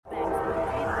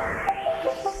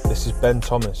This is Ben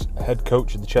Thomas, head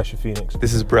coach of the Cheshire Phoenix.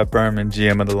 This is Brett Berman,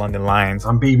 GM of the London Lions.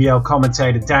 I'm BBL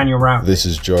commentator Daniel Rapp. This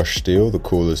is Josh Steele, the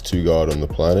coolest two-guard on the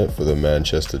planet for the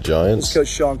Manchester Giants. This is Coach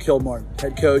Sean Kilmartin,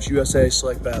 head coach USA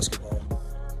Select Basketball.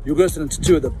 You're listening to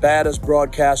two of the baddest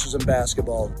broadcasters in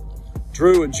basketball,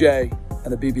 Drew and Jay,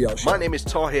 and the BBL Show. My name is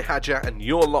Tahir Hadja, and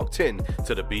you're locked in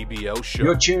to the BBL Show.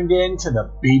 You're tuned in to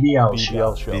the BBL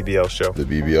Show. BBL Show. The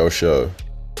BBL Show.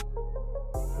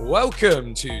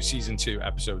 Welcome to Season 2,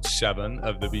 Episode 7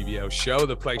 of the BBL Show,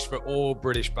 the place for all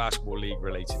British Basketball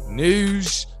League-related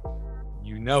news.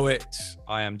 You know it.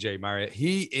 I am Jay Marriott.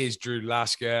 He is Drew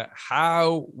Lasker.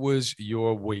 How was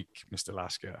your week, Mr.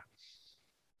 Lasker?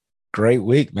 Great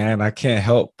week, man. I can't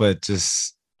help but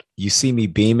just, you see me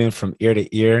beaming from ear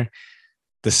to ear.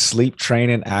 The sleep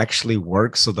training actually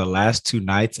works. So the last 2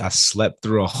 nights, I slept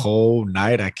through a whole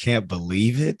night. I can't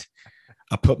believe it.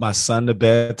 I put my son to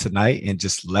bed tonight and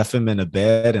just left him in a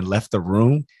bed and left the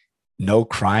room. No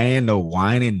crying, no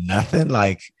whining, nothing.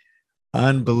 Like,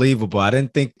 unbelievable. I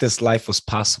didn't think this life was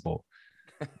possible.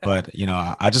 But, you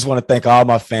know, I just want to thank all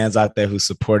my fans out there who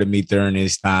supported me during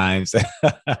these times.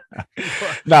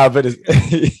 No, but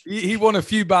he won a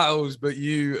few battles, but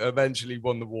you eventually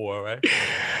won the war, right?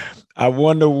 I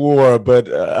won the war, but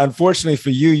unfortunately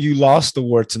for you, you lost the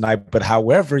war tonight. But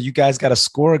however, you guys got a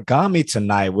scoregami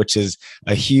tonight, which is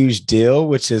a huge deal,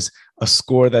 which is a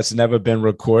score that's never been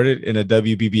recorded in a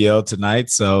WBBL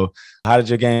tonight. So how did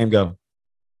your game go?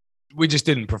 We just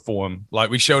didn't perform. Like,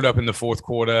 we showed up in the fourth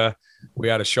quarter. We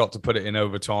had a shot to put it in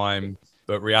overtime,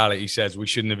 but reality says we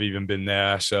shouldn't have even been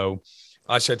there. So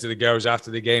I said to the girls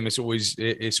after the game, it's always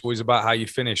about how you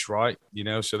finish, right? You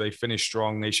know, so they finished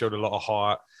strong. They showed a lot of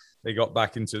heart. They got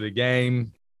back into the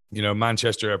game. You know,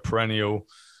 Manchester, a perennial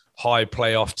high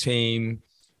playoff team.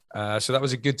 So that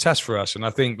was a good test for us. And I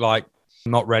think, like,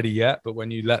 not ready yet, but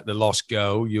when you let the loss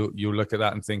go, you'll look at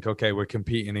that and think, okay, we're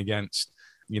competing against,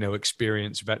 you know,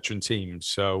 experienced veteran teams.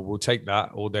 So we'll take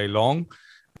that all day long.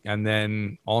 And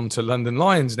then on to London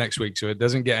Lions next week. So it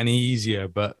doesn't get any easier,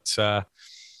 but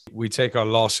we take our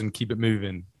loss and keep it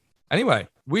moving. Anyway,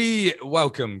 we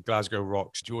welcome Glasgow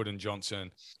Rock's Jordan Johnson,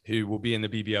 who will be in the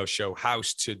BBL Show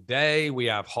house today. We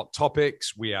have hot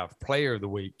topics. We have player of the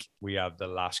week. We have the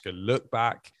Lasker look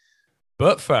back.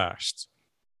 But first,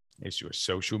 it's your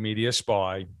social media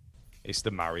spy. It's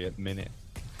the Marriott Minute.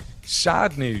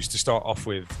 Sad news to start off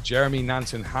with. Jeremy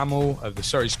Nanton-Hamill of the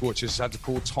Surrey Scorchers had to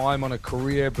call time on a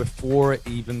career before it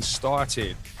even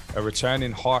started. A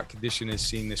returning heart condition has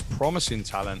seen this promising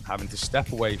talent having to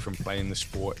step away from playing the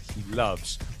sport he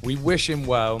loves. We wish him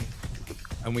well,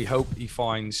 and we hope he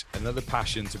finds another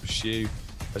passion to pursue,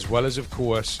 as well as, of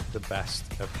course, the best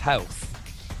of health.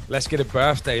 Let's get a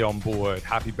birthday on board.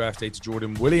 Happy birthday to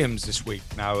Jordan Williams this week,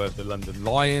 now of the London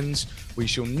Lions. We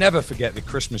shall never forget the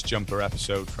Christmas jumper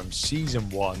episode from season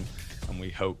 1, and we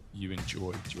hope you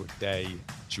enjoyed your day,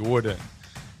 Jordan.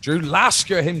 Drew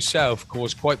Lasker himself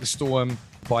caused quite the storm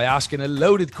by asking a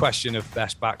loaded question of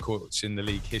best backcourts in the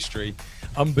league history.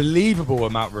 Unbelievable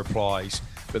amount of replies,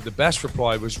 but the best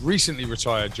reply was recently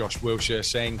retired Josh Wilshere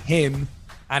saying him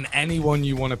and anyone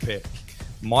you want to pick.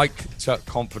 Mike took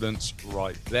confidence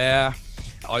right there.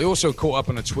 I also caught up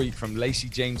on a tweet from Lacey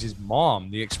James's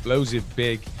mom, the explosive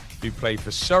big who played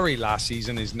for Surrey last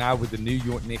season, is now with the New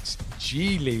York Knicks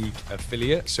G League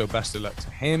affiliate, so best of luck to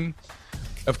him.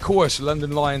 Of course,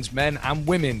 London Lions men and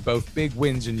women, both big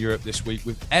wins in Europe this week,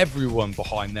 with everyone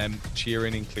behind them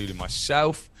cheering, including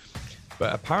myself.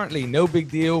 But apparently no big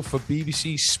deal for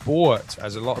BBC Sport,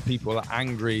 as a lot of people are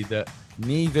angry that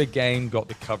neither game got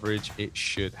the coverage it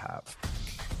should have.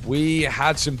 We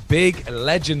had some big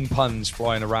legend puns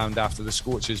flying around after the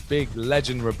Scorchers' big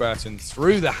legend Roberton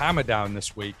threw the hammer down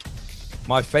this week.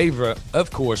 My favorite,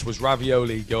 of course, was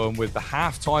ravioli going with the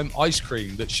halftime ice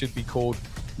cream that should be called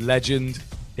Legend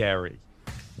Dairy.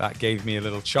 That gave me a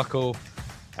little chuckle.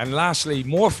 And lastly,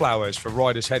 more flowers for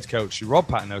Riders head coach Rob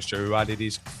Paternoster, who added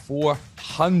his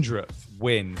 400th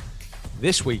win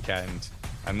this weekend.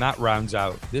 And that rounds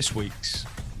out this week's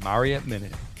Marriott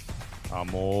Minute.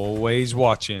 I'm always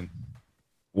watching.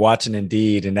 Watching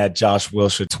indeed. And that Josh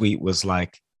Wilshere tweet was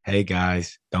like, hey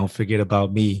guys, don't forget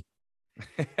about me.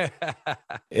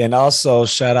 And also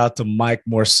shout out to Mike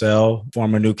Morcell,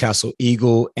 former Newcastle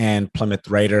Eagle and Plymouth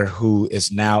Raider, who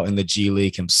is now in the G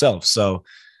League himself. So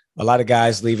a lot of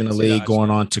guys leaving the league, going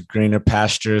on to greener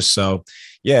pastures. So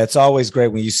yeah, it's always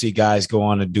great when you see guys go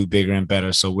on and do bigger and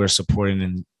better. So we're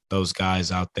supporting those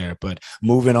guys out there. But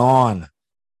moving on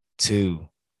to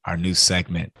our new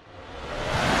segment.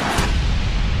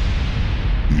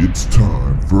 It's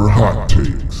time for Hot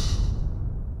Takes,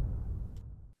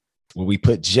 where we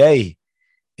put Jay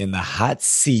in the hot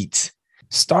seat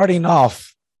Starting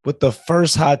off with the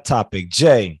first hot topic,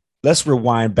 Jay, let's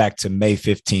rewind back to May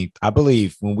 15th. I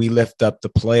believe when we lift up the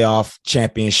playoff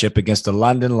championship against the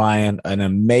London Lion, an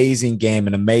amazing game,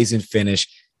 an amazing finish.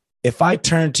 If I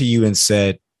turned to you and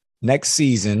said, next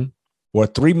season or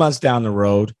 3 months down the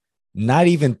road, not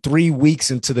even 3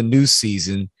 weeks into the new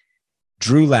season,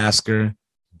 Drew Lasker,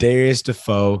 Darius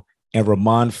Defoe, and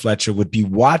Ramon Fletcher would be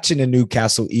watching the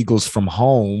Newcastle Eagles from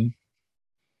home,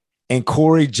 and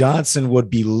Corey Johnson would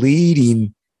be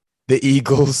leading the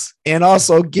Eagles, and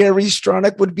also Gary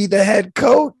Stronach would be the head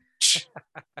coach.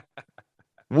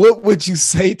 What would you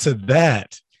say to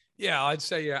that? Yeah, I'd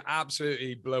say you're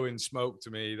absolutely blowing smoke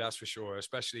to me. That's for sure.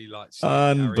 Especially like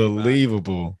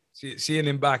unbelievable. Seeing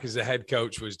him back as the head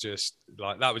coach was just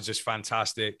like, that was just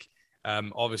fantastic.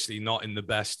 Obviously not in the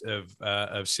best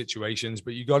of situations,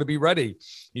 but you got to be ready.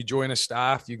 You join a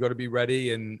staff, you got to be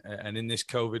ready. And in this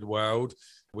COVID world,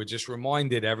 we're just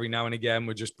reminded every now and again,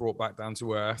 we're just brought back down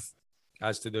to earth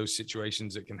as to those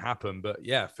situations that can happen. But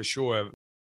yeah, for sure,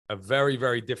 a very,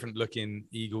 very different looking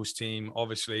Eagles team.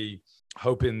 Obviously,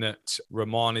 hoping that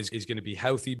Ramon is going to be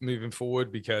healthy moving forward,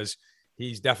 because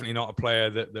he's definitely not a player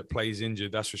that plays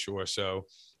injured, that's for sure. So,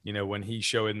 you know, when he's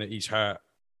showing that he's hurt,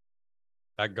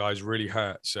 that guy's really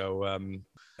hurt. So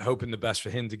hoping the best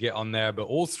for him to get on there. But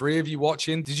all three of you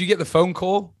watching, did you get the phone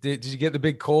call? Did you get the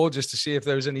big call just to see if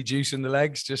there was any juice in the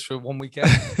legs just for one weekend?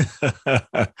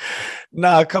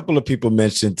 No, a couple of people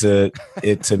mentioned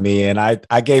it to me, and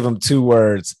I gave them 2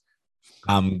 words.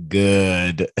 I'm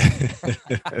good.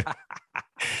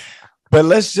 But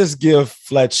let's just give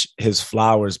Fletch his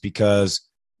flowers, because,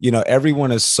 you know,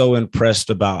 everyone is so impressed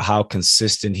about how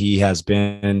consistent he has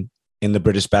been in the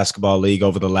British Basketball League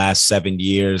over the last 7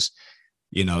 years.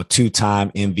 You know,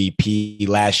 2-time MVP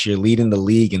last year, leading the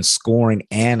league in scoring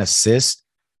and assists.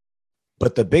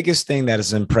 But the biggest thing that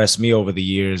has impressed me over the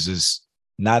years is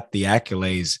not the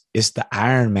accolades, it's the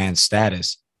Iron Man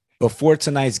status. Before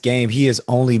tonight's game, he has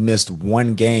only missed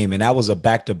 1 game, and that was a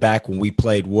back-to-back when we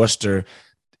played Worcester.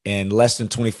 And less than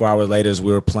 24 hours later,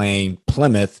 we were playing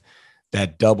Plymouth,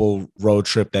 that double road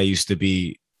trip that used to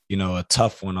be, you know, a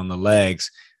tough one on the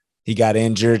legs. He got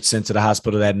injured, sent to the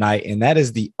hospital that night, and that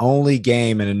is the only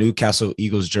game in a Newcastle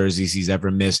Eagles jerseys he's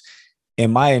ever missed.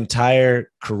 In my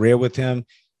entire career with him,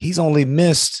 he's only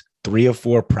missed 3 or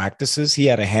 4 practices. He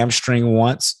had a hamstring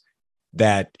once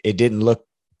that it didn't look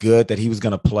good that he was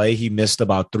going to play. He missed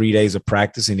about 3 days of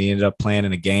practice, and he ended up playing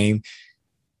in a game.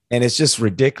 And it's just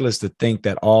ridiculous to think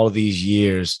that all these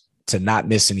years to not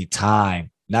miss any time,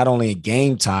 not only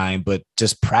game time, but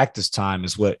just practice time,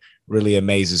 is what really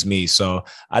amazes me. So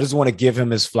I just want to give him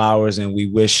his flowers, and we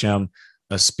wish him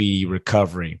a speedy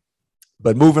recovery.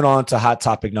 But moving on to hot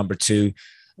topic number 2,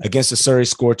 against the Surrey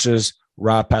Scorchers,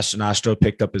 Rob Pasternastro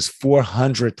picked up his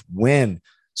 400th win.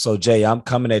 So Jay, I'm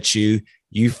coming at you.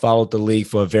 You followed the league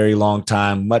for a very long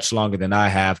time, much longer than I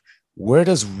have. Where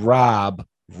does Rob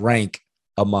rank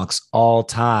amongst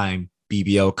all-time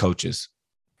BBL coaches?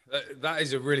 That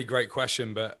is a really great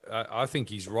question, but I think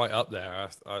he's right up there.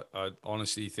 I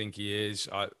honestly think he is.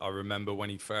 I remember when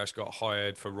he first got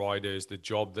hired for Riders, the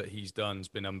job that he's done has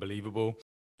been unbelievable.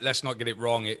 Let's not get it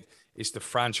wrong. It's the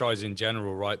franchise in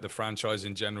general, right? The franchise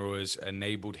in general has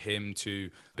enabled him to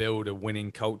build a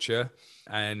winning culture,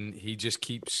 and he just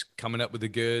keeps coming up with the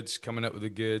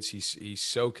goods. He's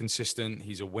so consistent.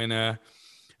 He's a winner.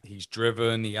 He's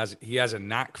driven. He has a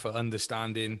knack for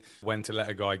understanding when to let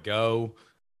a guy go.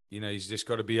 You know, he's just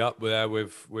got to be up there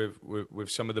with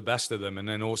some of the best of them. And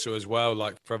then also as well,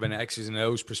 like from an X's and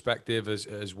O's perspective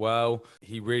as well,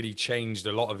 he really changed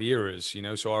a lot of eras, you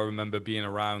know. So I remember being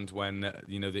around when,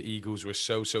 you know, the Eagles were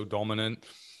so dominant,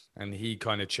 and he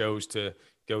kind of chose to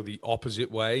go the opposite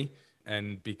way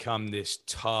and become this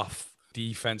tough,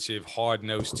 defensive,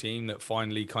 hard-nosed team that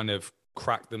finally kind of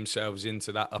cracked themselves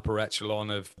into that upper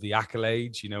echelon of the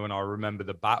accolades, you know. And I remember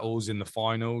the battles in the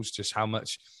finals, just how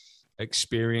much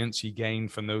experience he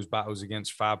gained from those battles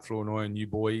against Fab, Flournoy, and you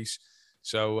boys.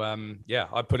 So yeah,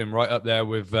 I put him right up there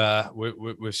with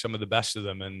some of the best of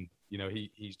them. And you know,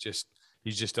 he's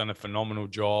just done a phenomenal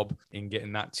job in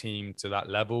getting that team to that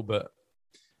level, but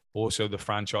also the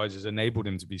franchise has enabled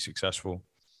him to be successful.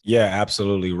 Yeah,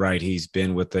 absolutely right. He's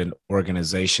been with an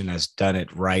organization that's done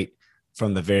it right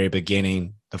from the very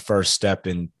beginning. The first step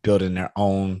in building their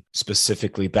own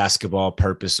specifically basketball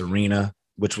purpose arena,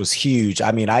 which was huge.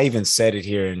 I mean, I even said it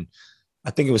here in, I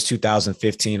think it was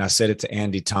 2015. I said it to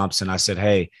Andy Thompson. I said,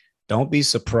 hey, don't be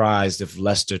surprised if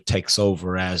Leicester takes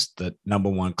over as the number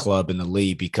 1 club in the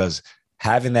league, because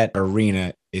having that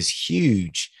arena is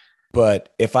huge. But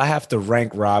if I have to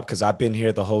rank Rob, because I've been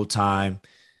here the whole time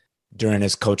during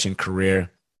his coaching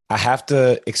career, I have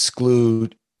to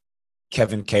exclude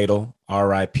Kevin Cadle,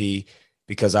 RIP,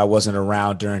 because I wasn't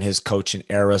around during his coaching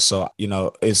era. So,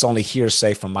 it's only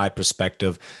hearsay from my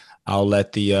perspective. I'll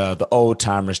let the old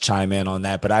timers chime in on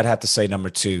that. But I'd have to say number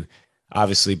 2,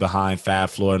 obviously behind Fab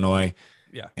Flournoy.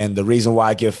 Yeah. And the reason why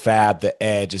I give Fab the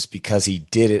edge is because he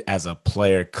did it as a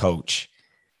player coach,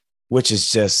 which is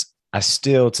just, I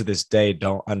still to this day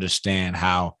don't understand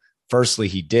how, firstly,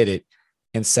 he did it.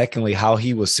 And secondly, how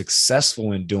he was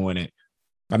successful in doing it.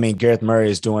 I mean, Gareth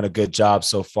Murray is doing a good job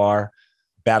so far,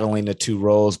 battling the 2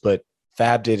 roles, but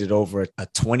Fab did it over a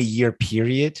 20-year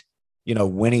period,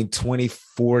 winning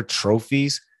 24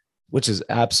 trophies, which is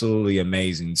absolutely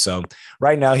amazing. So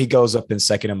right now he goes up in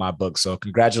second in my book. So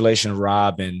congratulations,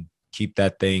 Rob, and keep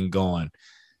that thing going.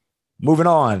 Moving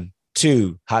on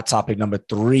to hot topic number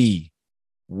 3.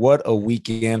 What a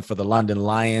weekend for the London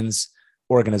Lions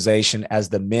organization as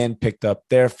the men picked up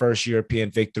their first European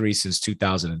victory since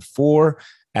 2004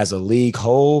 as a league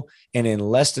whole. And in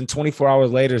less than 24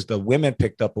 hours later, the women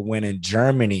picked up a win in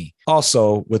Germany,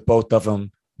 also with both of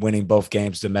them winning both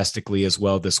games domestically as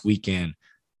well this weekend.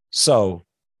 So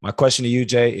my question to you,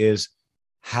 Jay, is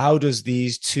how does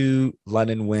these 2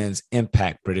 London wins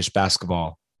impact British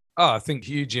basketball? Oh, I think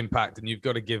huge impact. And you've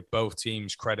got to give both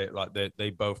teams credit. Like they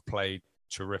both played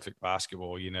terrific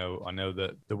basketball. I know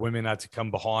that the women had to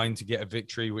come behind to get a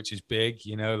victory, which is big,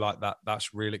 like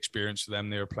that's real experience for them.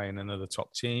 They were playing another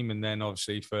top team. And then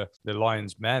obviously for the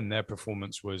Lions men, their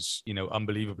performance was,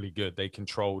 unbelievably good. They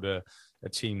controlled a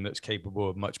team that's capable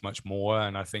of much, much more.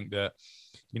 And I think that,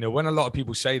 when a lot of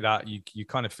people say that, you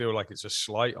kind of feel like it's a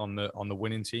slight on the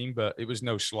winning team, but it was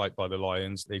no slight by the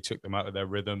Lions. They took them out of their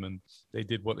rhythm and they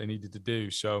did what they needed to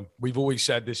do. So we've always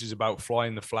said this is about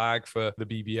flying the flag for the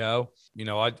BBL.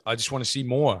 I just want to see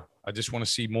more. I just want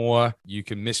to see more. You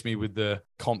can miss me with the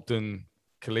Compton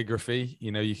calligraphy,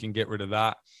 you can get rid of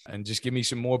that and just give me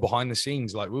some more behind the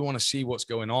scenes. Like, we want to see what's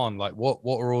going on. Like, what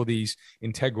are all these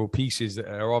integral pieces that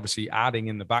are obviously adding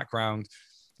in the background?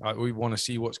 Like, we want to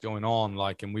see what's going on,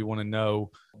 and we want to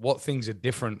know what things are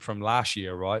different from last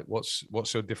year, right? What's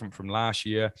so different from last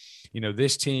year?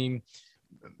 This team,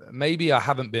 maybe I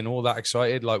haven't been all that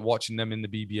excited, like watching them in the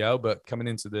BBL, but coming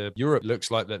into the Europe looks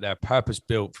like that they're purpose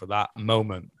built for that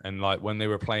moment. And like when they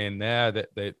were playing there, that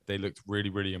they looked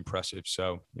really, really impressive.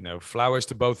 So, flowers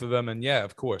to both of them. And yeah,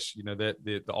 of course,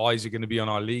 the eyes are going to be on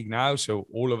our league now. So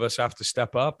all of us have to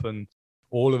step up and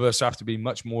all of us have to be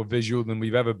much more visual than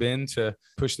we've ever been to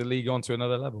push the league onto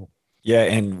another level. Yeah,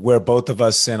 and where both of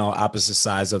us sit on opposite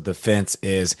sides of the fence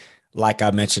is, like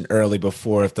I mentioned early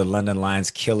before, if the London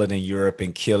Lions kill it in Europe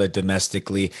and kill it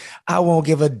domestically, I won't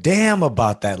give a damn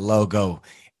about that logo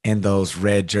and those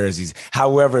red jerseys.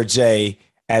 However, Jay,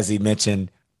 as he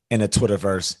mentioned in the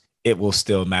Twitterverse, it will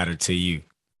still matter to you.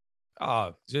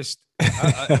 I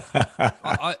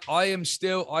am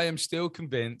still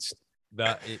convinced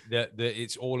that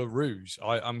it's all a ruse.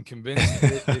 I'm convinced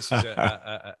that this is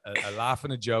a laugh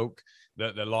and a joke,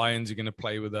 that the Lions are going to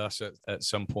play with us at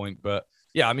some point. But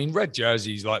yeah, I mean, red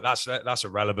jerseys, like that's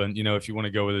irrelevant. If you want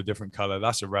to go with a different color,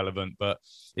 that's irrelevant. But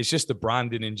it's just the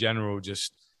branding in general.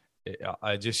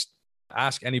 I just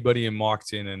ask anybody in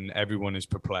marketing and everyone is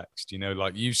perplexed.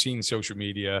 Like, you've seen social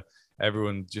media,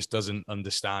 everyone just doesn't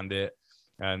understand it.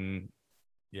 And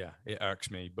yeah, it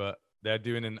irks me, but they're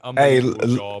doing an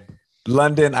unbelievable job.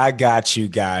 London, I got you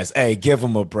guys. Hey, give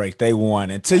them a break. They won.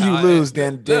 Until you lose,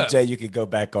 then Jay, you could go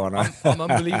back on. I'm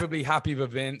unbelievably happy for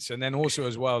Vince. And then also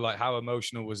as well, like, how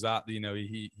emotional was that?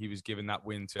 He was giving that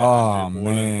win to Andrea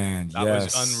man, that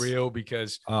was unreal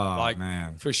because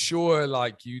for sure,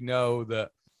 like, that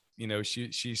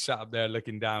she sat up there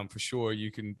looking down. For sure,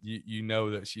 you know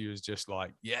that she was just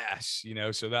like, yes,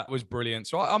 so that was brilliant.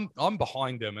 So I'm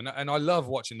behind them, and I love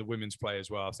watching the women's play as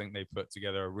well. I think they put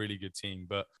together a really good team,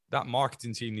 but that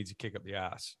marketing team needs to kick up the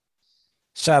ass.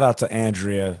 Shout out to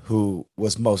Andrea, who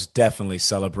was most definitely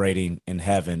celebrating in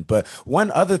heaven. But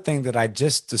one other thing that I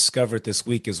just discovered this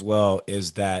week as well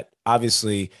is that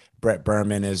obviously Brett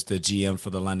Berman is the GM for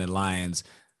the London Lions,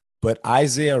 but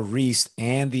Isaiah Reese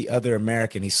and the other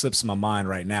American, he slips my mind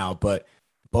right now, but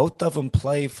both of them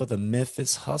play for the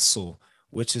Memphis Hustle,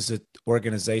 which is an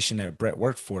organization that Brett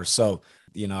worked for. So,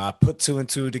 I put 2 and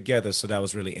 2 together. So that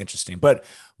was really interesting. But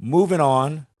moving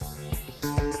on.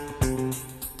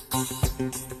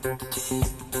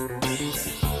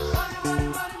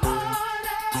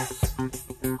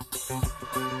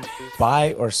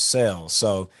 Buy or sell.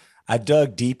 So I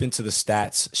dug deep into the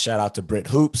stats. Shout out to Britt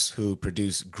Hoops, who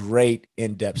produced great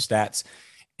in-depth stats.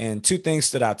 And 2 things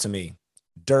stood out to me.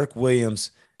 Dirk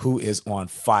Williams, who is on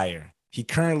fire. He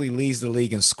currently leads the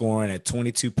league in scoring at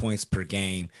 22 points per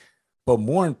game. But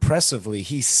more impressively,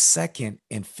 he's second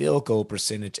in field goal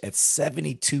percentage at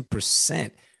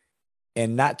 72%.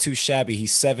 And not too shabby.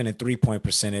 He's 7 in 3-point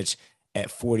percentage at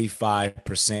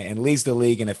 45% and leads the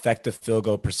league in effective field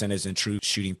goal percentage and true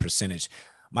shooting percentage.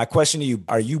 My question to you,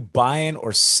 are you buying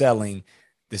or selling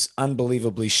this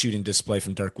unbelievably shooting display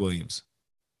from Dirk Williams?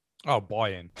 Oh,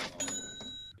 buying.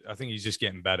 I think he's just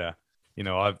getting better. You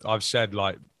know, I've said,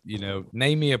 like, you know,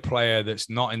 name me a player that's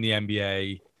not in the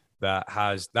NBA that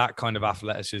has that kind of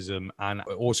athleticism and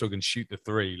also can shoot the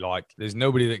three. Like, there's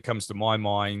nobody that comes to my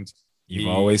mind. You've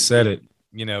always said it.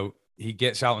 You know, he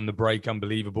gets out on the break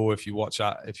unbelievable. If you watch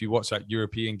that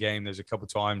European game, there's a couple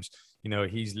of times, you know,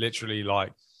 he's literally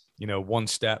like, you know, one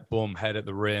step, boom, head at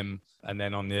the rim, and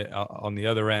then on the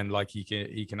other end, like he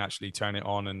can actually turn it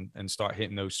on and start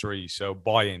hitting those threes. So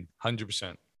buying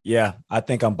 100%. Yeah, I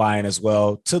think I'm buying as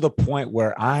well, to the point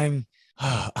where I'm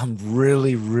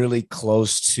really, really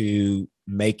close to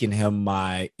making him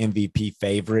my MVP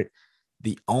favorite.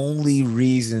 The only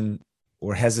reason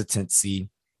or hesitancy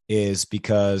is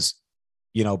because,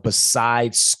 you know,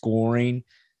 besides scoring,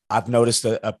 I've noticed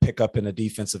a pickup in the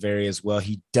defensive area as well.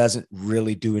 He doesn't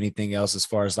really do anything else as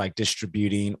far as like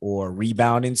distributing or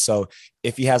rebounding. So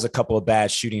if he has a couple of bad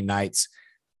shooting nights,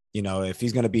 you know, if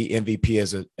he's going to be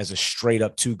MVP as a straight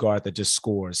up two guard that just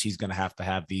scores, he's going to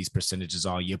have these percentages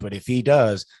all year. But if he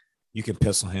does, you can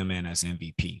pencil him in as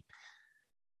MVP.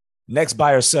 Next,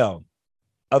 buy or sell.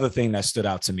 Other thing that stood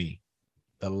out to me,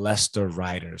 the Leicester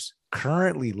Riders,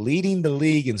 currently leading the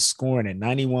league in scoring at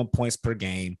 91 points per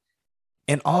game,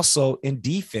 and also in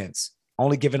defense,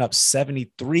 only giving up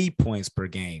 73 points per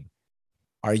game.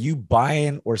 Are you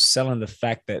buying or selling the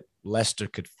fact that Leicester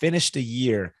could finish the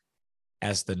year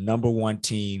as the number one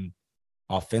team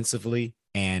offensively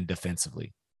and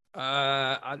defensively?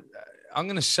 I'm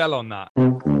going to sell on that.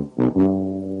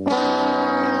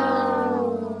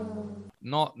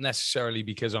 Not necessarily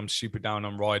because I'm super down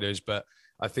on Riders, but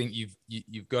I think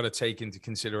you've got to take into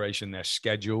consideration their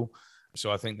schedule. So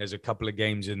I think there's a couple of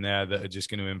games in there that are just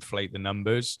going to inflate the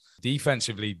numbers.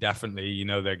 Defensively, definitely, you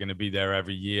know, they're going to be there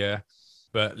every year.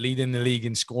 But leading the league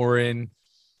in scoring,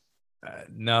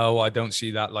 no, I don't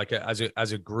see that. Like as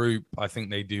a group, I think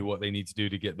they do what they need to do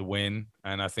to get the win.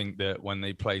 And I think that when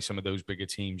they play some of those bigger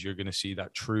teams, you're going to see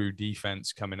that true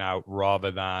defense coming out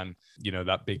rather than, you know,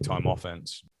 that big time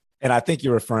offense. And I think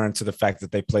you're referring to the fact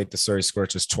that they played the Surrey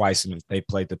Scorchers twice and they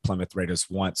played the Plymouth Raiders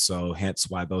once. So hence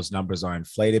why those numbers are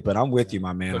inflated. But I'm with you,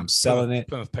 my man. I'm selling it.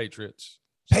 Plymouth Patriots.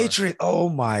 Patriot. Oh,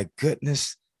 my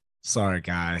goodness. Sorry,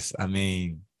 guys. I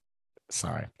mean,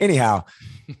 sorry. Anyhow,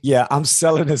 yeah, I'm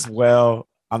selling as well.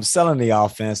 I'm selling the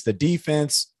offense. The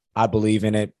defense, I believe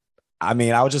in it. I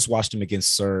mean, I just watched them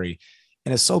against Surrey,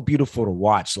 and it's so beautiful to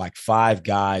watch, like 5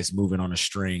 guys moving on a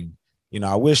string. You know,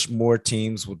 I wish more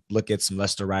teams would look at some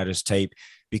Leicester Riders tape,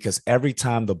 because every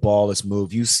time the ball is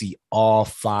moved, you see all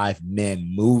 5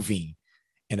 men moving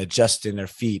and adjusting their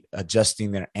feet,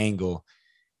 adjusting their angle.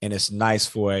 And it's nice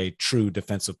for a true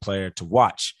defensive player to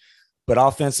watch. But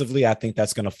offensively, I think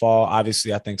that's going to fall.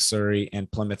 Obviously, I think Surrey and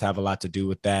Plymouth have a lot to do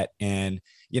with that. And,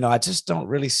 you know, I just don't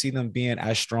really see them being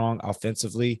as strong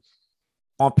offensively.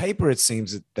 On paper, it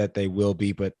seems that they will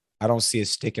be, but I don't see it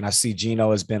sticking. I see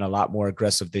Gino has been a lot more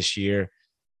aggressive this year.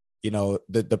 You know,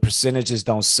 the percentages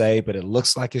don't say, but it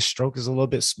looks like his stroke is a little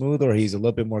bit smoother, or he's a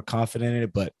little bit more confident in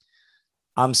it, but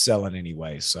I'm selling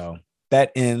anyway. So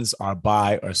that ends our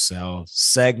buy or sell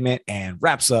segment and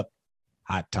wraps up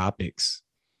Hot Topics.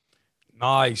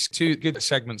 Nice. 2 good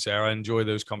segments there. I enjoy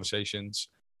those conversations.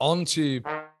 On to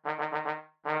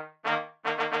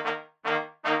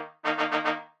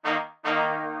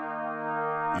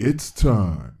It's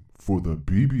time for the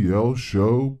BBL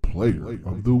Show Player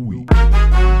of the Week.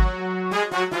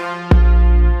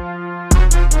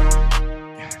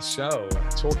 So,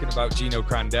 talking about Gino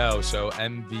Crandell, so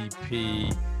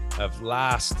MVP of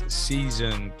last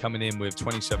season, coming in with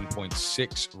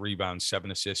 27.6 rebounds, 7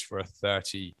 assists for a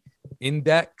 30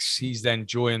 index. He's then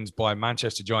joined by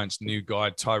Manchester Giants' new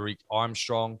guard, Tyreek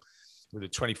Armstrong, with a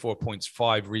 24 points,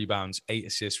 5 rebounds, 8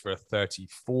 assists for a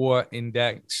 34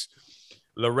 index.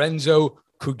 Lorenzo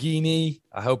Cugini,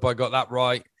 I hope I got that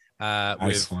right,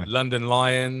 with London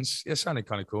Lions. Yeah, sounded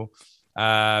kind of cool.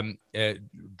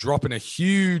 Dropping a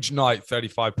huge night,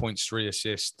 35 points, 3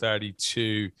 assists,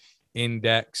 32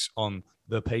 index on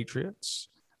the Patriots.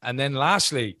 And then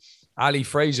lastly, Ali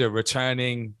Fraser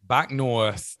returning back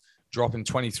north, dropping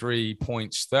 23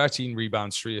 points, 13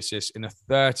 rebounds, 3 assists in a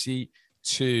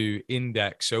 32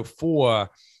 index. So 4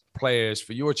 players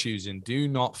for your choosing. Do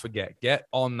not forget, get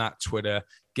on that Twitter,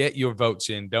 get your votes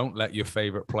in. Don't let your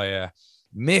favorite player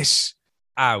miss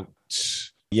out.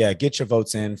 Yeah, get your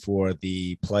votes in for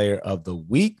the player of the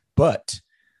week. But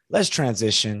let's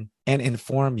transition and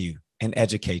inform you and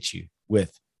educate you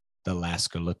with the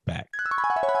Alaska Look Back.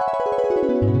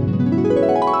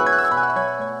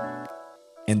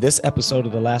 In this episode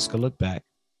of the Alaska Look Back,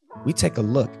 we take a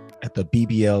look at the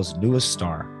BBL's newest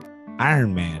star,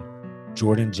 Iron Man,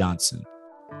 Jordan Johnson.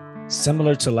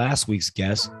 Similar to last week's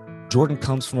guest, Jordan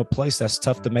comes from a place that's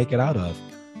tough to make it out of,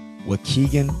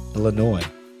 Waukegan, Illinois.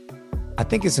 I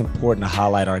think it's important to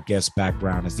highlight our guest's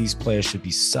background, as these players should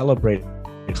be celebrated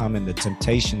for overcoming the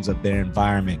temptations of their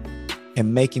environment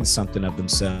and making something of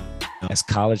themselves as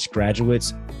college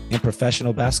graduates and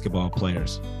professional basketball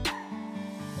players.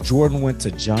 Jordan went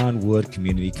to John Wood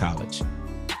Community College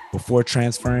before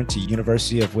transferring to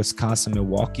University of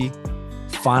Wisconsin-Milwaukee,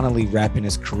 finally wrapping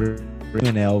his career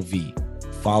in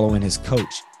LV, following his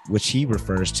coach, which he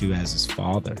refers to as his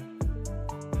father.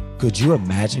 Could you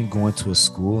imagine going to a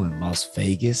school in Las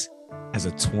Vegas as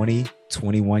a 20,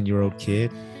 21-year-old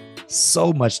kid?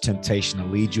 So much temptation to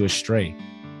lead you astray.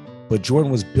 But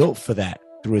Jordan was built for that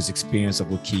through his experience of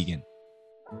Waukegan.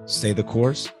 Stay the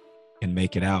course and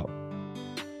make it out.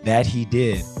 That he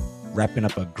did, wrapping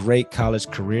up a great college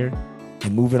career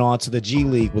and moving on to the G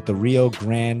League with the Rio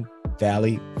Grande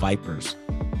Valley Vipers.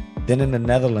 Then in the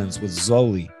Netherlands with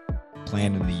Zoli,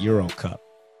 playing in the Euro Cup.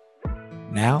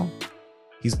 Now,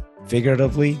 he's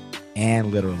figuratively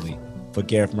and literally for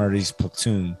Gareth Murray's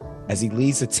platoon as he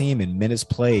leads the team in minutes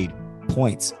played,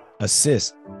 points,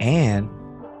 assists, and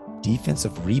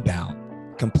defensive rebound,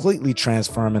 completely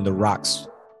transforming the Rocks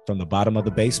from the bottom of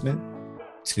the basement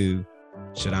to,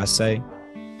 should I say,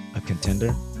 a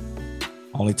contender?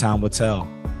 Only time will tell.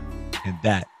 And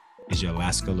that is your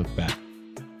Alaska Look Back.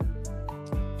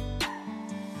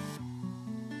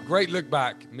 Great look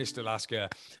back, Mr. Alaska.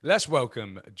 Let's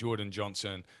welcome Jordan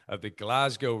Johnson of the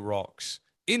Glasgow Rocks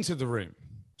into the room.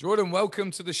 Jordan,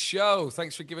 welcome to the show.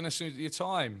 Thanks for giving us your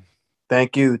time.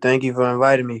 Thank you. Thank you for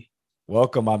inviting me.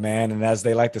 Welcome, my man. And as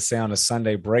they like to say on the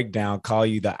Sunday breakdown, call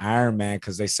you the Iron Man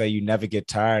because they say you never get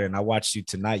tired. And I watched you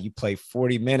tonight. You play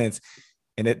 40 minutes,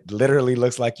 and it literally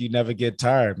looks like you never get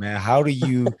tired, man. How do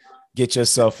you get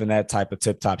yourself in that type of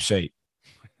tip-top shape?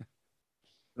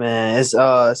 Man, it's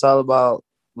all about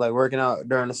like working out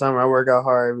during the summer. I work out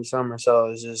hard every summer, so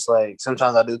it's just like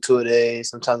sometimes I do 2 a day,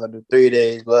 sometimes I do 3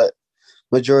 days, but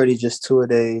majority just 2 a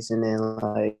days. And then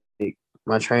like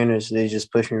my trainers, they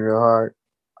just push me real hard.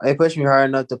 They push me hard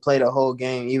enough to play the whole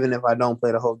game, even if I don't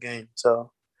play the whole game.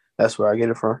 So that's where I get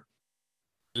it from.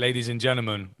 Ladies and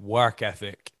gentlemen, work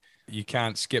ethic. You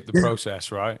can't skip the process,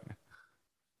 right?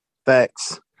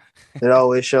 Facts. It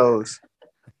always shows.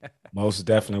 Most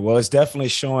definitely. Well, it's definitely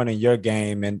showing in your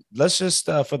game. And let's just,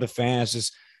 for the fans,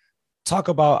 just talk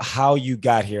about how you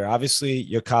got here. Obviously,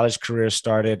 your college career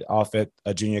started off at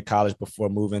a junior college before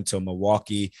moving to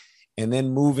Milwaukee and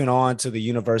then moving on to the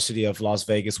University of Las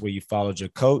Vegas, where you followed your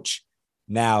coach.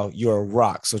 Now you're a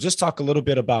Rock. So just talk a little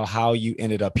bit about how you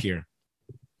ended up here.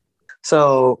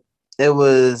 So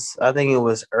I think it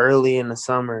was early in the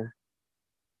summer.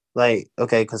 Like,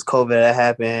 okay, because COVID had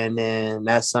happened and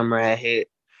that summer had hit.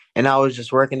 And I was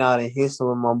just working out in Houston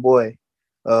with my boy,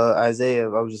 Isaiah.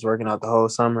 I was just working out the whole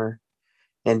summer.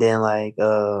 And then, like,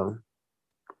 I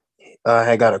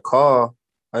had got a call.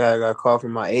 I got a call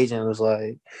from my agent. It was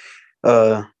like,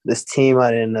 this team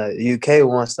out in the UK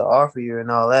wants to offer you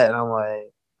and all that. And I'm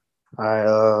like, all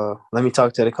right, let me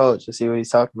talk to the coach to see what he's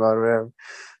talking about or whatever.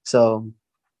 So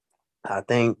I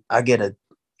think I get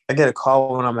a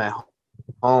call when I'm at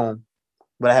home,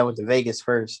 but I had went to Vegas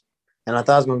first. And I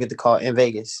thought I was going to get the call in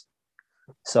Vegas.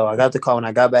 So I got the call when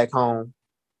I got back home.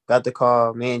 Got the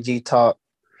call. Me and G talked.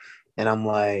 And I'm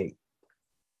like,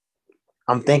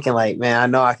 I'm thinking like, man, I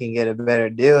know I can get a better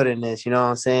deal than this. You know what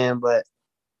I'm saying? But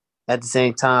at the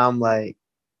same time, like,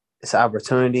 it's an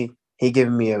opportunity. He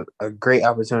giving me a great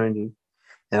opportunity.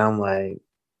 And I'm like,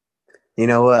 you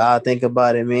know what? I'll think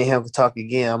about it. Me and him will talk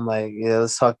again. I'm like, yeah,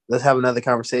 let's talk. Let's have another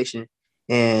conversation.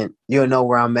 And you'll know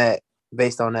where I'm at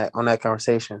based on that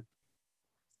conversation.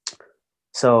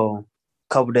 So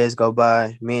a couple days go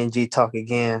by, me and G talk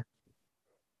again.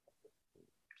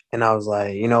 And I was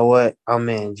like, you know what? I'm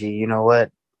in, G. You know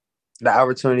what? The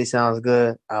opportunity sounds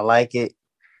good. I like it.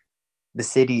 The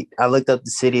city, I looked up the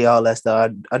city, all that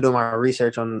stuff. I do my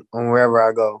research on wherever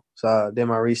I go. So I did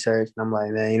my research. And I'm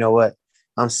like, man, you know what?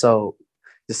 I'm sold.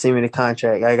 Just send me the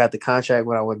contract. I got the contract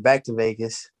when I went back to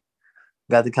Vegas.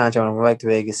 Got the contract when I went back to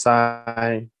Vegas,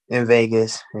 signed in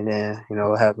Vegas. And then, you know,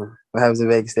 what happened? What happens in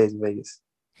Vegas stays in Vegas.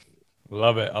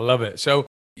 Love it. I love it. So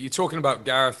You're talking about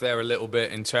Gareth there a little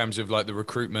bit in terms of like the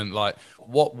recruitment. Like,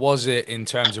 what was it in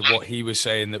terms of what he was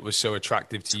saying that was so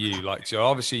attractive to you? Like, so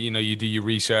obviously, you do your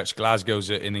research. Glasgow's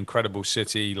an incredible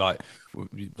city. Like,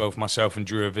 both myself and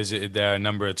Drew have visited there a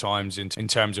number of times in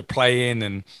terms of playing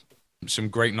and some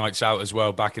great nights out as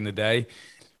well back in the day.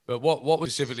 But what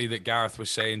was specifically that Gareth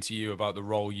was saying to you about the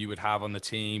role you would have on the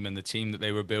team and the team that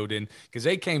they were building? Because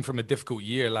they came from a difficult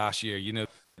year last year.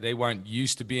 They weren't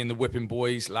used to being the whipping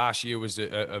boys. Last year was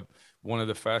one of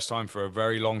the first time for a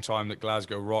very long time that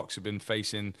Glasgow Rocks have been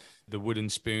facing the wooden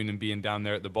spoon and being down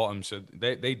there at the bottom. So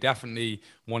they definitely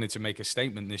wanted to make a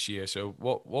statement this year. So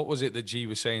what was it that G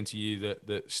was saying to you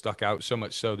that stuck out so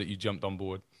much so that you jumped on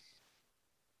board?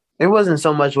 It wasn't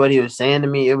so much what he was saying to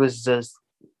me. It was just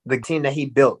the team that he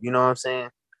built. You know what I'm saying?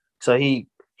 So he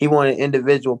wanted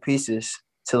individual pieces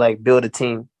to like build a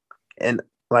team, and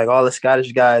like all the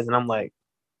Scottish guys. And I'm like,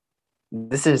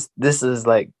 this is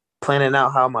like planning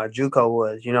out how my JUCO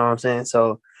was. You know what I'm saying?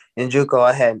 So in JUCO,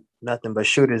 I had nothing but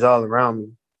shooters all around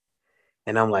me,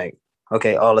 and I'm like,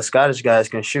 okay, all the Scottish guys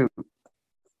can shoot,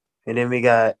 and then we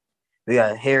got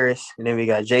Harris, and then we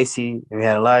got JC, and we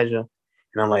had Elijah,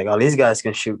 and I'm like, oh, these guys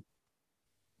can shoot.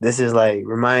 This is like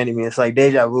reminding me. It's like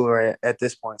deja vu right at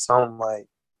this point. So I'm like,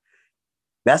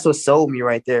 that's what sold me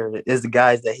right there. Is the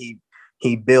guys that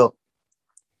he built.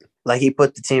 Like he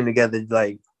put the team together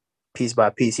like piece by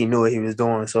piece. He knew what he was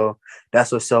doing. So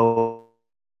that's what sold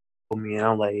me. And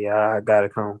I'm like, yeah, I gotta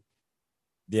come.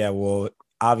 Yeah, well,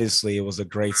 obviously it was a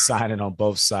great signing on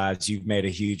both sides. You've made a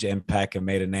huge impact and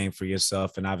made a name for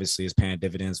yourself, and obviously it's paying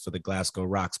dividends for the Glasgow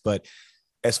Rocks. But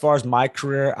as far as my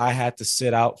career, I had to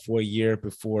sit out for a year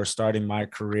before starting my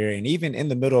career. And even in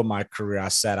the middle of my career, I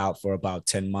sat out for about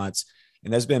 10 months.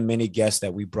 And there's been many guests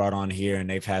that we brought on here and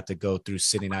they've had to go through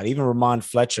sitting out. Even Ramon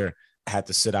Fletcher had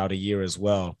to sit out a year as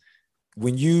well.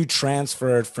 When you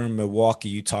transferred from Milwaukee,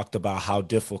 you talked about how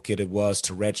difficult it was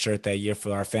to redshirt that year.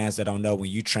 For our fans that don't know, when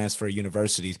you transfer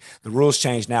universities, the rules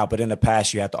change now, but in the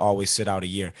past, you had to always sit out a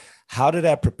year. How did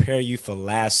that prepare you for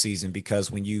last season?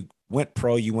 Because when you went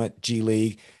pro, you went G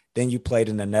League, then you played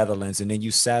in the Netherlands, and then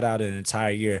you sat out an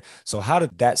entire year. So how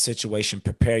did that situation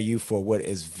prepare you for what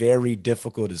is very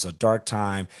difficult, is a dark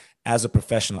time as a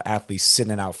professional athlete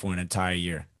sitting out for an entire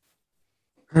year?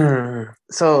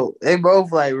 So they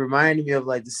both like reminded me of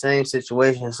like the same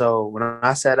situation. So when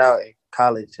I sat out in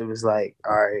college, it was like,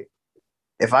 all right,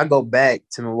 if I go back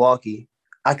to Milwaukee,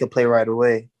 I could play right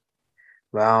away,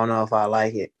 but I don't know if I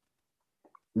like it.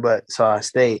 But so I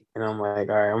stayed, and I'm like,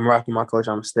 all right, I'm rocking my coach.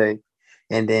 I'm gonna stay.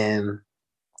 And then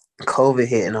COVID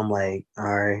hit, and I'm like, all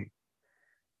right,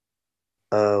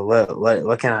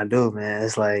 what can I do, man?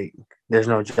 It's like there's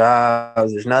no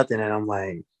jobs, there's nothing, and I'm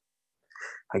like,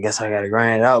 I guess I gotta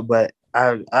grind it out. But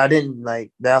I didn't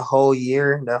like that whole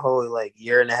year, that whole like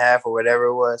year and a half or whatever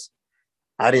it was.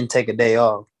 I didn't take a day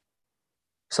off,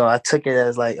 so I took it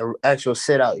as like an actual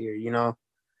sit out year, you know.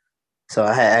 So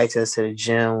I had access to the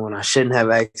gym when I shouldn't have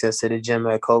access to the gym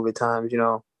at COVID times, you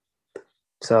know.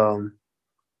 So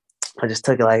I just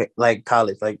took it like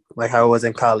college, like how I was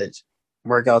in college.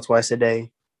 Work out twice a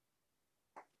day,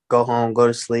 go home, go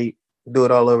to sleep, do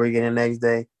it all over again the next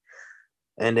day,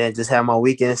 and then just have my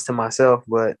weekends to myself.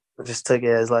 But I just took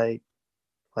it as like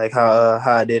how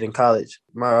I did in college,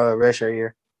 my redshirt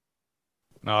year.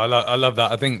 No, I love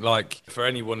that. I think like for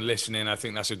anyone listening, I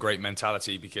think that's a great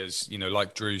mentality because,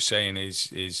 like Drew's saying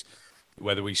is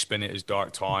whether we spin it as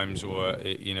dark times or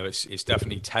it's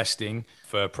definitely testing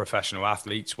for professional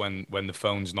athletes when the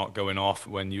phone's not going off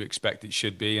when you expect it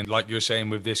should be. And like you're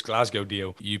saying with this Glasgow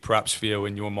deal, you perhaps feel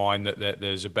in your mind that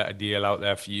there's a better deal out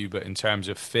there for you, but in terms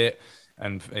of fit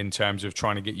and in terms of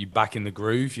trying to get you back in the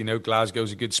groove,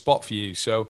 Glasgow's a good spot for you.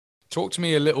 So talk to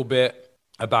me a little bit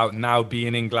about now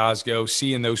being in Glasgow,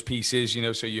 seeing those pieces,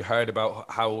 so you heard about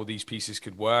how all these pieces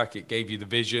could work. It gave you the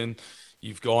vision.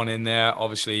 You've gone in there.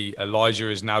 Obviously, Elijah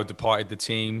has now departed the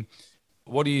team.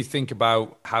 What do you think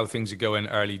about how things are going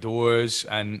early doors?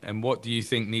 And what do you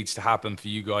think needs to happen for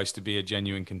you guys to be a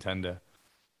genuine contender?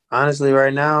 Honestly,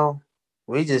 right now,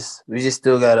 we just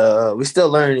still gotta we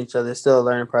still learning each other. It's still a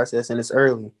learning process, and it's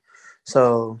early.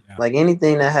 So, like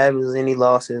anything that happens, any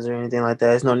losses or anything like that,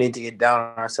 there's no need to get down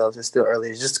on ourselves. It's still early.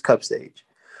 It's just a cup stage.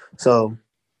 So,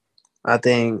 I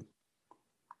think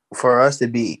for us to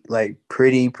be like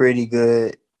pretty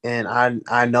good, and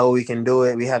I know we can do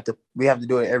it. We have to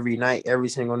do it every night, every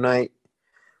single night.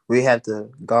 We have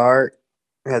to guard.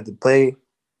 We have to play.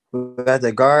 We have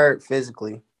to guard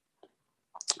physically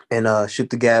and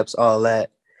shoot the gaps, all that,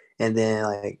 and then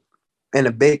like. And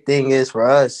the big thing is for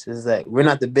us is that we're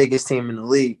not the biggest team in the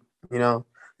league. We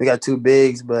got two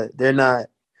bigs, but they're not,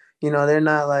 they're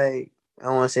not like I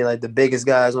don't want to say like the biggest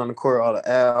guys on the court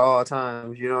at all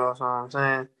times. You know what I'm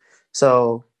saying?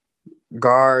 So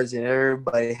guards and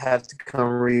everybody have to come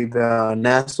rebound.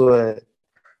 That's what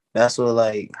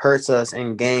like hurts us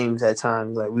in games at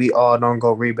times. Like we all don't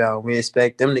go rebound. We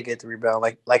expect them to get the rebound.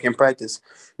 Like in practice,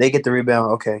 they get the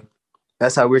rebound. Okay,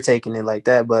 that's how we're taking it like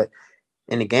that. But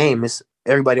in the game, it's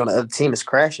everybody on the other team is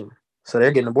crashing, so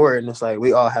they're getting the board, and it's like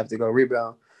we all have to go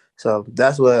rebound. So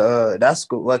that's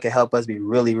what can help us be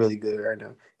really really good right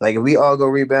now. Like if we all go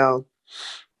rebound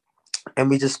and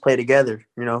we just play together,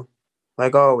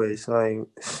 like always, like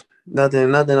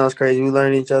nothing else crazy. We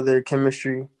learn each other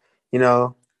chemistry, you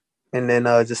know, and then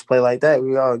just play like that.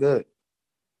 We all good.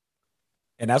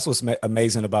 And that's what's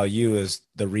amazing about you is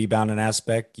the rebounding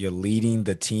aspect. You're leading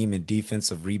the team in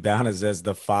defensive rebounders as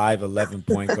the 5'11"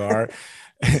 point guard.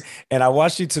 And I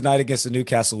watched you tonight against the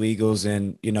Newcastle Eagles,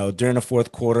 and during the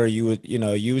fourth quarter, you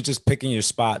were just picking your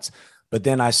spots. But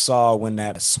then I saw when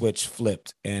that switch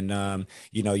flipped, and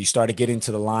you started getting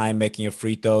to the line, making your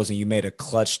free throws, and you made a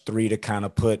clutch three to kind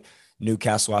of put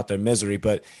Newcastle out their misery.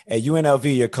 But at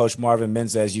UNLV, your coach Marvin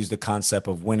Mendez used the concept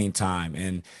of winning time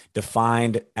and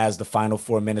defined as the final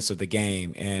 4 minutes of the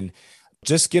game. And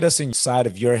just get us inside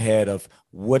of your head of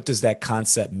what does that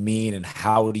concept mean and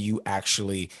how do you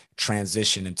actually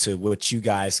transition into what you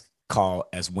guys call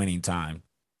as winning time?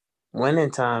 Winning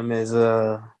time is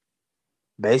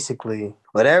basically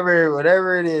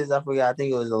whatever it is. I forgot. I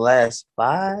think it was the last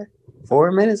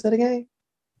 4 minutes of the game,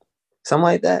 something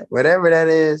like that. Whatever that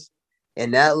is,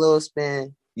 in that little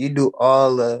span, you do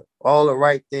all the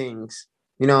right things.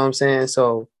 You know what I'm saying?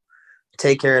 So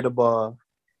take care of the ball,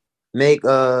 make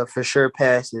for sure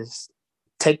passes,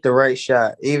 take the right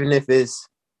shot. Even if it's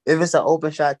an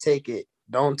open shot, take it.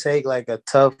 Don't take like a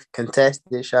tough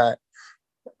contested shot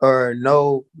or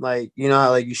no, like how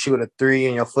like you shoot a three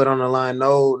and your foot on the line.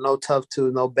 No tough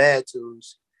twos, no bad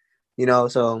twos.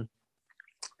 So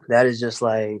that is just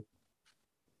like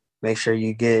make sure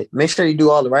you do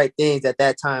all the right things at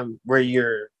that time where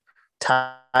you're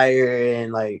tired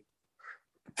and like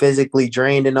physically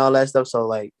drained and all that stuff. So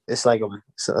like it's like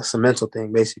it's a mental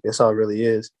thing basically. That's all it really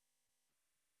is.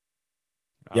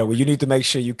 Yeah, well, you need to make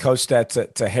sure you coach that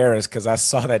to Harris, because I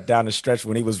saw that down the stretch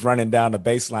when he was running down the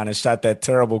baseline and shot that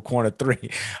terrible corner three.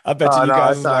 I bet you No,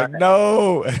 guys was like,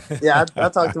 no. Yeah, I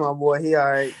talked to my boy. He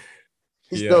all right.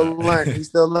 He's still learning. He's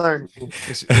still learning.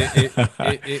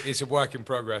 It's a work in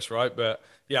progress, right? But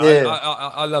yeah.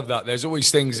 I love that. There's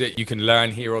always things that you can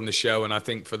learn here on the show, and I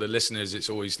think for the listeners, it's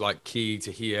always like key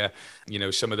to hear,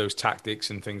 some of those tactics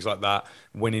and things like that,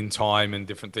 winning time and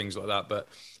different things like that. But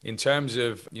in terms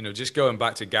of, just going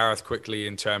back to Gareth quickly,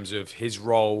 in terms of his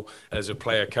role as a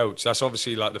player coach, that's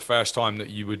obviously like the first time that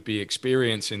you would be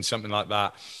experiencing something like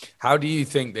that. How do you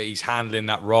think that he's handling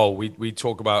that role? We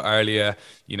talk about earlier,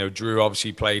 Drew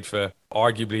obviously played for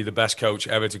arguably the best coach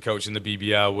ever to coach in the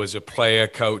BBL, was a player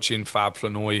coach in Fab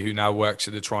Flanoy, who now works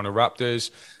at the Toronto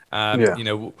Raptors.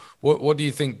 What do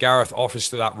you think Gareth offers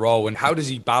to that role, and how does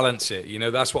he balance it?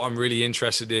 That's what I'm really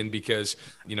interested in, because,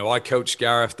 I coached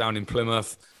Gareth down in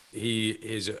Plymouth. He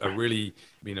is a really,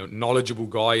 knowledgeable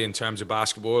guy in terms of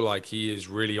basketball. Like, he is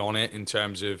really on it in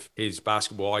terms of his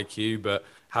basketball IQ, but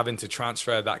having to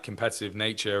transfer that competitive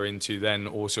nature into then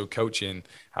also coaching,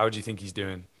 how do you think he's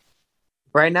doing?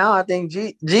 Right now, I think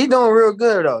G doing real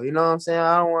good though. You know what I'm saying?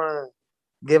 I don't want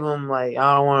to give him I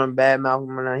don't want to badmouth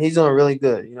him or nothing. He's doing really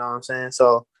good. You know what I'm saying?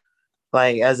 So,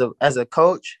 like as a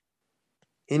coach,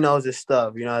 he knows his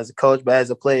stuff. As a coach, but as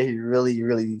a player, he's really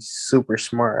really super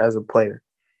smart as a player.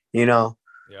 Yep.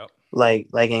 Like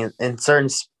in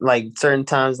certain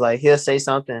times, like he'll say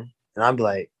something, and I'll be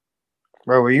like,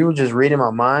 "Bro, were you just reading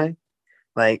my mind?"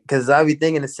 Like, cause I'll be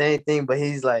thinking the same thing, but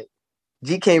he's like,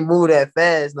 G can't move that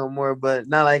fast no more, but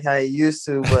not like how he used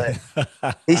to.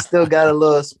 But he still got a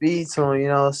little speed to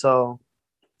him, So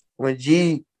when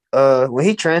when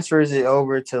he transfers it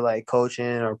over to like coaching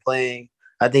or playing,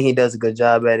 I think he does a good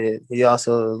job at it. He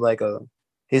also is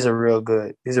he's a real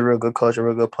good coach, a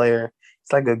real good player.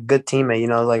 It's like a good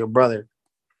teammate, like a brother.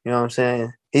 You know what I'm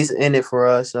saying? He's in it for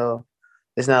us, so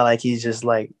it's not like he's just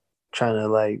like trying to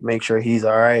like make sure he's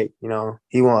all right.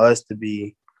 He want us to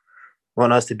be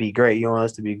great. He want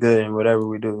us to be good in whatever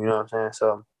we do. You know what I'm saying?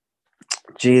 So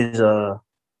G is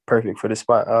perfect for this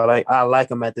spot. I like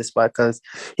him at this spot because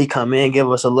he come in, give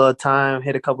us a little time,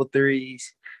 hit a couple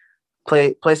threes,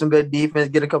 play some good defense,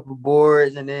 get a couple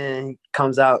boards, and then he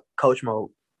comes out coach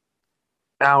mode.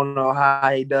 I don't know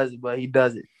how he does it, but he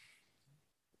does it.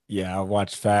 Yeah, I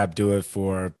watched Fab do it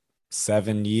for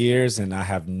 7 years, and I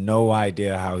have no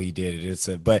idea how he did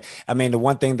it. But I mean, the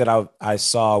one thing that I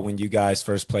saw when you guys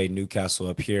first played Newcastle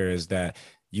up here is that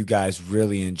you guys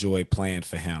really enjoy playing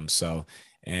for him. So,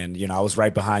 and, I was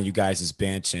right behind you guys'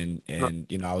 bench and,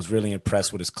 I was really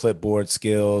impressed with his clipboard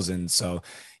skills. And so,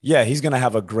 yeah, he's going to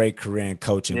have a great career in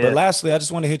coaching. Yeah. But lastly, I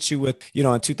just want to hit you with, in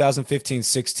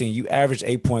 2015-16, you averaged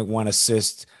 8.1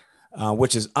 assists,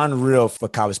 which is unreal for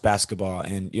college basketball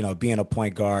and, being a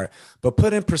point guard. But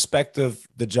put in perspective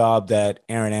the job that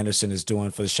Aaron Anderson is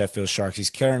doing for the Sheffield Sharks. He's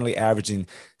currently averaging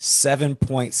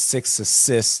 7.6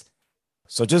 assists.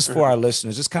 So just for our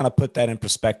listeners, just kind of put that in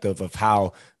perspective of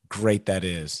how great that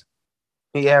is.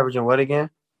 He averaging what again?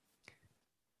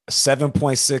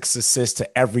 7.6 assists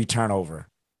to every turnover.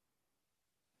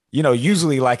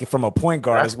 Usually like from a point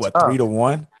guard is what,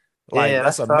 3-1? Like, yeah,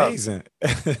 that's amazing.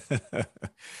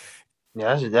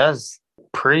 Yeah, that's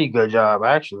pretty good job,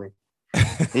 actually.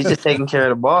 He's just taking care of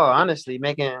the ball, honestly,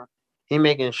 he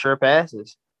making sure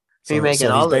passes. He making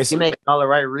all the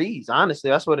right reads. Honestly,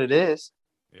 that's what it is.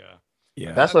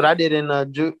 Yeah. That's what I did in my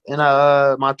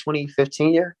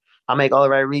 2015 year. I make all the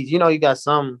right reads. You got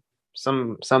some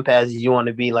passes you want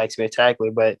to be like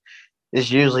spectacular, but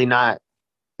it's usually not.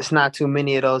 It's not too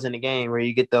many of those in the game where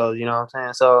you get those. You know what I'm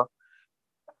saying? So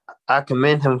I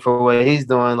commend him for what he's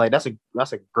doing. Like that's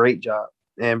a great job.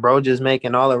 And bro just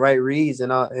making all the right reads,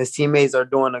 and his teammates are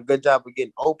doing a good job of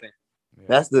getting open. Yeah.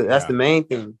 That's the main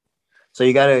thing. So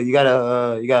you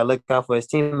gotta look out for his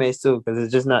teammates too,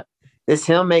 because it's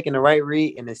him making the right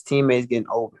read and his teammates getting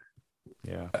open.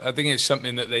 Yeah, I think it's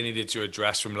something that they needed to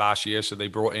address from last year. So they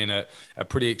brought in a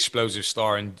pretty explosive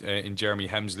star in Jeremy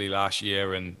Hemsley last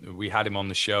year, and we had him on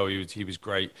the show. He was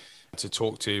great to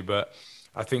talk to. But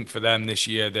I think for them this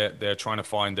year, they're trying to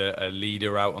find a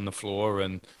leader out on the floor,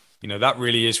 and that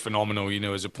really is phenomenal.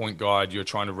 As a point guard, you're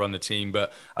trying to run the team,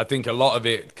 but I think a lot of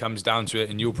it comes down to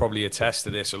it, and you'll probably attest to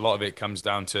this. A lot of it comes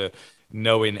down to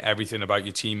knowing everything about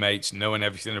your teammates, knowing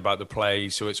everything about the play.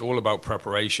 So it's all about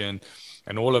preparation.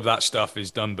 And all of that stuff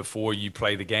is done before you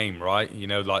play the game, right?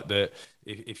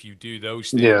 If you do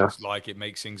those things, like it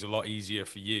makes things a lot easier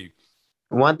for you.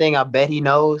 One thing I bet he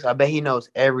knows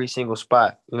every single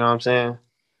spot. You know what I'm saying?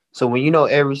 So when you know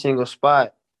every single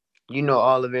spot, you know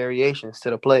all the variations to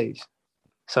the plays.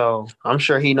 So I'm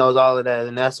sure he knows all of that,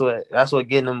 and that's what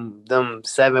getting them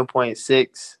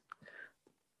 7.6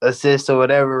 assists or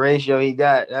whatever ratio he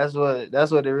got. That's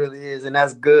what it really is, and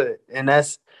that's good, and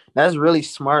that's really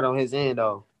smart on his end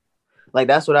though. Like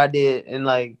that's what I did in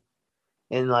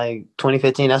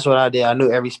 2015. That's what I did. I knew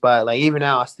every spot. Like even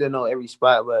now, I still know every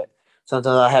spot, but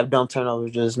sometimes I have dumb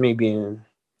turnovers, just being me.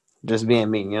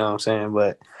 You know what I'm saying?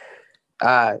 But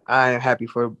I ain't happy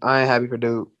for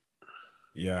dude.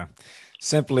 Yeah.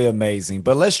 Simply amazing.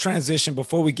 But let's transition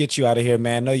before we get you out of here,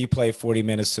 man. I know you played 40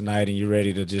 minutes tonight and you're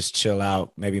ready to just chill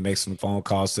out, maybe make some phone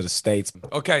calls to the States.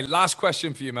 Okay, last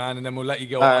question for you, man, and then we'll let you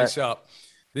go ice up.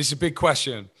 This is a big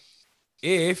question.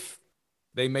 If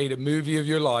they made a movie of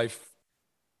your life,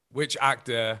 which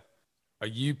actor are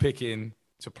you picking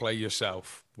to play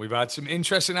yourself? We've had some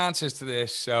interesting answers to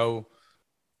this, so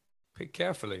pick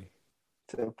carefully.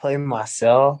 To play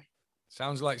myself?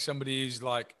 Sounds like somebody who's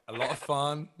like a lot of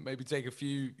fun. Maybe take a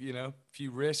few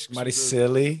risks. Somebody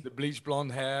silly. The bleach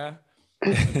blonde hair,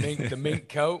 the mink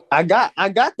coat. I got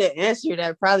the answer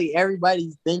that probably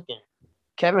everybody's thinking.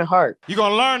 Kevin Hart. You're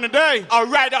going to learn today. All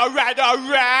right.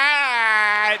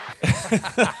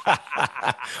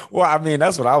 Well, I mean,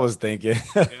 that's what I was thinking.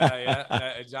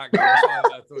 yeah, exactly.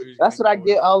 That's what I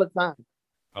get all the time.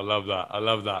 I love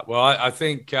that. Well, I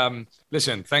think,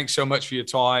 listen, thanks so much for your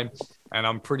time. And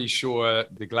I'm pretty sure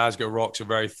the Glasgow Rocks are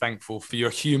very thankful for your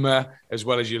humor as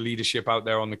well as your leadership out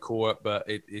there on the court. But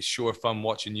it's sure fun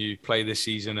watching you play this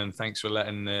season. And thanks for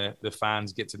letting the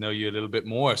fans get to know you a little bit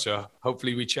more. So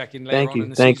hopefully we check in later on in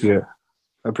the season. Thank you.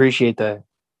 I appreciate that.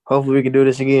 Hopefully we can do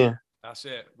this again. That's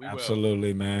it.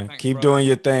 Absolutely, man. Thanks, Keep brother. doing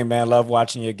your thing, man. Love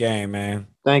watching your game, man.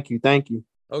 Thank you.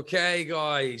 Okay,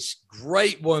 guys,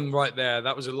 great one right there.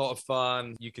 That was a lot of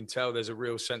fun. You can tell there's a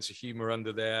real sense of humor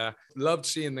under there. Loved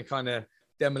seeing the kind of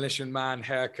Demolition Man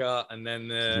haircut and then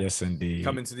yes, indeed,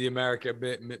 coming to the America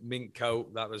mink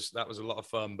coat. That was a lot of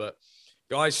fun. But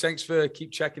guys, thanks for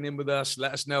keep checking in with us.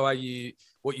 Let us know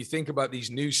what you think about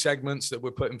these new segments that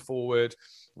we're putting forward.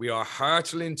 We are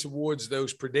hurtling towards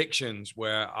those predictions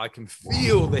where I can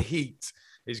feel the heat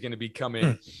is going to be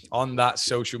coming on that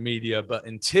social media. But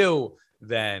until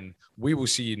then, we will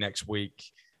see you next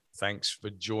week. Thanks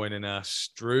for joining us.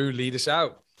 Drew, lead us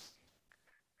out.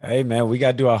 Hey, man, we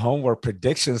got to do our homework.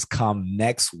 Predictions come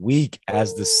next week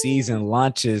as the season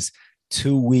launches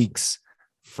 2 weeks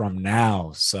from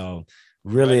now. So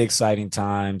really exciting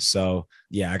time. So,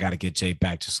 yeah, I got to get Jay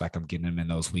back just like I'm getting him in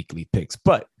those weekly picks.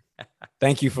 But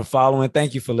thank you for following.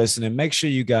 Thank you for listening. Make sure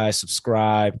you guys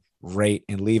subscribe, rate,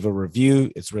 and leave a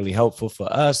review. It's really helpful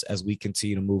for us as we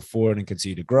continue to move forward and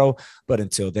continue to grow. But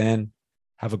until then,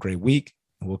 have a great week,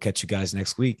 and we'll catch you guys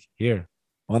next week here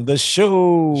on the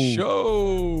show.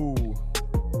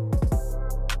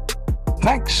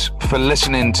 Thanks for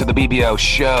listening to the BBL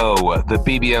Show. The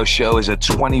BBL Show is a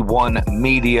 21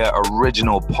 Media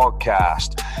original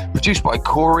podcast produced by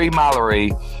Corey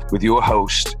Mallory with your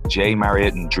host, Jay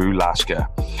Marriott and Drew Lasker.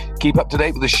 Keep up to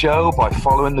date with the show by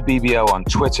following the BBL on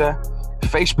Twitter,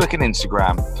 Facebook, and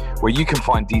Instagram, where you can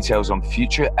find details on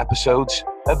future episodes,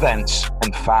 events,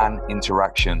 and fan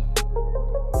interaction.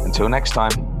 Until next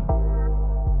time.